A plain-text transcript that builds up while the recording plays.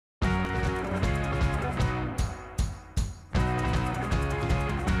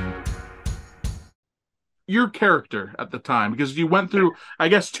your character at the time, because you went through, I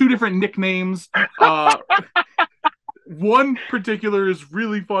guess, two different nicknames. Uh, One particular is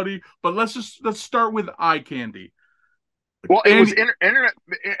really funny, but let's start with eye candy. Well, it was And internet.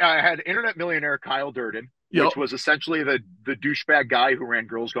 I had Internet Millionaire Kyle Durden, yep. which was essentially the douchebag guy who ran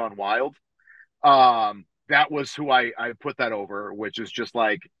Girls Gone Wild. That was who I put that over, which is just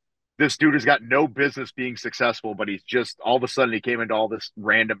like this dude has got no business being successful, but he's just all of a sudden he came into all this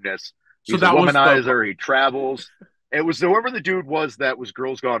randomness. So He's a that was the womanizer. He travels. It was whoever the dude was that was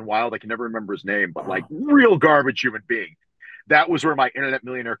Girls Gone Wild. I can never remember his name, but like real garbage human being. That was where my Internet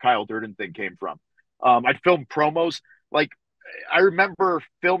Millionaire Kyle Durden thing came from. I'd filmed promos. Like I remember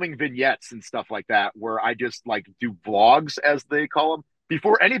filming vignettes and stuff like that where I just like do vlogs as they call them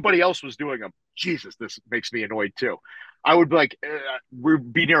before anybody else was doing them. Jesus, this makes me annoyed too. I would be like,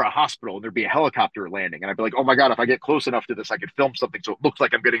 we'd be near a hospital and there'd be a helicopter landing. And I'd be like, oh my God, if I get close enough to this, I could film something so it looks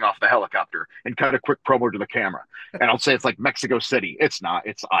like I'm getting off the helicopter and cut a quick promo to the camera. And I'll say it's like Mexico City. It's not,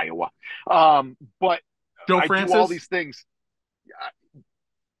 it's Iowa. But Joe I do all Francis. these things.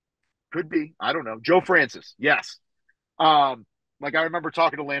 Could be. I don't know. Joe Francis. Yes. Like I remember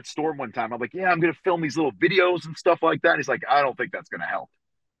talking to Lance Storm one time. I'm like, yeah, I'm going to film these little videos and stuff like that. And he's like, I don't think that's going to help.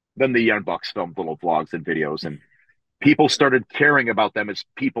 Then the Young Bucks filmed little vlogs and videos, and people started caring about them as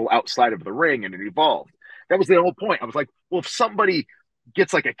people outside of the ring, and it evolved. That was the whole point. I was like, well, if somebody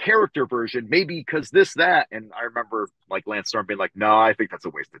gets like a character version, maybe because this, that. And I remember like Lance Storm being like, no, I think that's a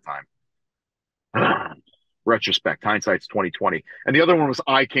waste of time. Retrospect, hindsight's 2020. And the other one was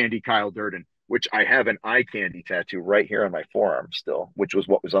Eye Candy Kyle Durden, which I have an eye candy tattoo right here on my forearm still, which was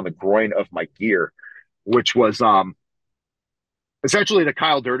what was on the groin of my gear, which was essentially the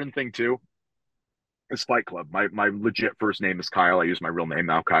Kyle Durden thing too. Is Fight Club. My legit first name is Kyle. I use my real name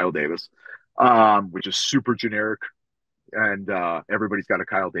now, Kyle Davis, which is super generic, and everybody's got a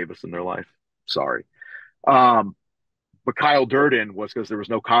Kyle Davis in their life. Sorry. Um, but Kyle Durden was because there was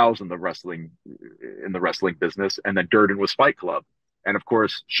no Kyles in the wrestling business, and then Durden was Fight Club. And of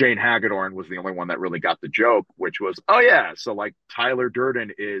course, Shane Hagedorn was the only one that really got the joke, which was, oh yeah, so like Tyler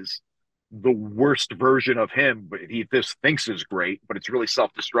Durden is the worst version of him, but he this thinks is great, but it's really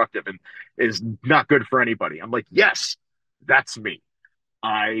self-destructive and is not good for anybody. I'm like, yes, that's me.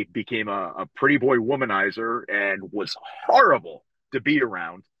 I became a pretty boy womanizer and was horrible to be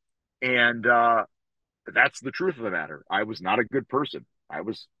around. And that's the truth of the matter. I was not a good person. I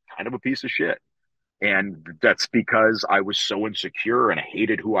was kind of a piece of shit. And that's because I was so insecure and I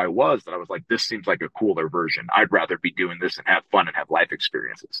hated who I was that I was like, this seems like a cooler version. I'd rather be doing this and have fun and have life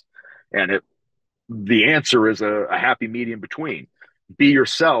experiences. And the answer is a happy medium between be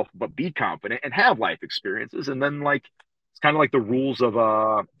yourself, but be confident and have life experiences. And then like, it's kind of like the rules of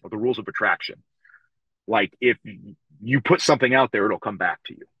attraction. Like if you put something out there, it'll come back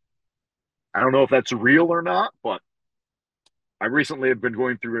to you. I don't know if that's real or not, but I recently have been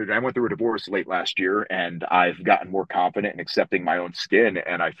going through it. I went through a divorce late last year and I've gotten more confident in accepting my own skin.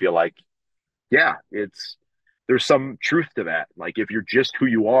 And I feel like, yeah, there's some truth to that. Like if you're just who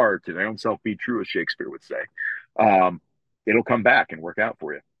you are, to thy own self be true, as Shakespeare would say, um, it'll come back and work out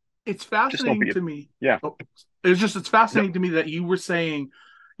for you. It's Just don't fascinating be it. to me. Yeah. Oh, it's No, fascinating to me that you were saying,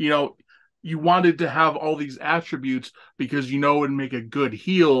 you know, you wanted to have all these attributes because it'd make a good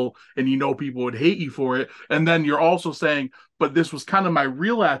heel and people would hate you for it. And then you're also saying, but this was kind of my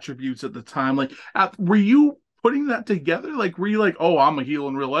real attributes at the time. Like, were you putting that together? Like, were you like, oh, I'm a heel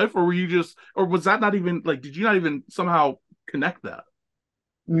in real life? Or were you just, or was that not even like, did you not even somehow connect that?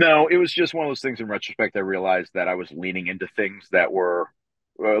 no, it was just one of those things in retrospect. I realized that I was leaning into things that were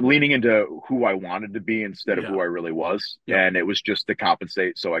leaning into who I wanted to be instead of Yeah. who I really was. Yep. And it was just to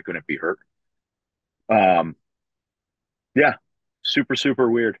compensate so I couldn't be hurt. Um, yeah, super, super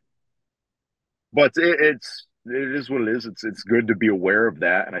weird. But it is what it is. It's good to be aware of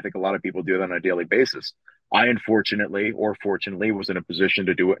that, and I think a lot of people do that on a daily basis. I unfortunately or fortunately was in a position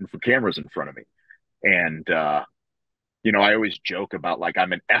to do it for cameras in front of me, and I always joke about like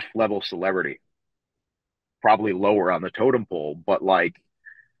I'm an F level celebrity, probably lower on the totem pole, but like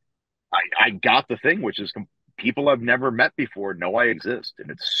I got the thing, which is people I've never met before know I exist, and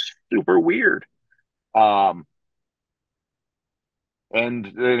it's super weird. Um, and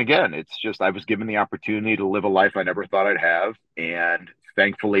again, it's just I was given the opportunity to live a life I never thought I'd have, and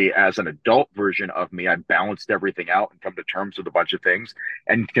thankfully, as an adult version of me, I balanced everything out and come to terms with a bunch of things,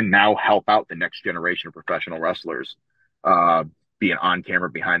 and can now help out the next generation of professional wrestlers, uh, being on camera,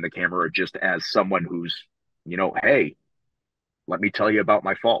 behind the camera, or just as someone who's, hey, let me tell you about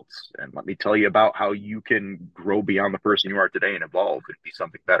my faults, and let me tell you about how you can grow beyond the person you are today and evolve and be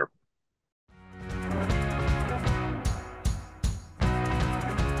something better.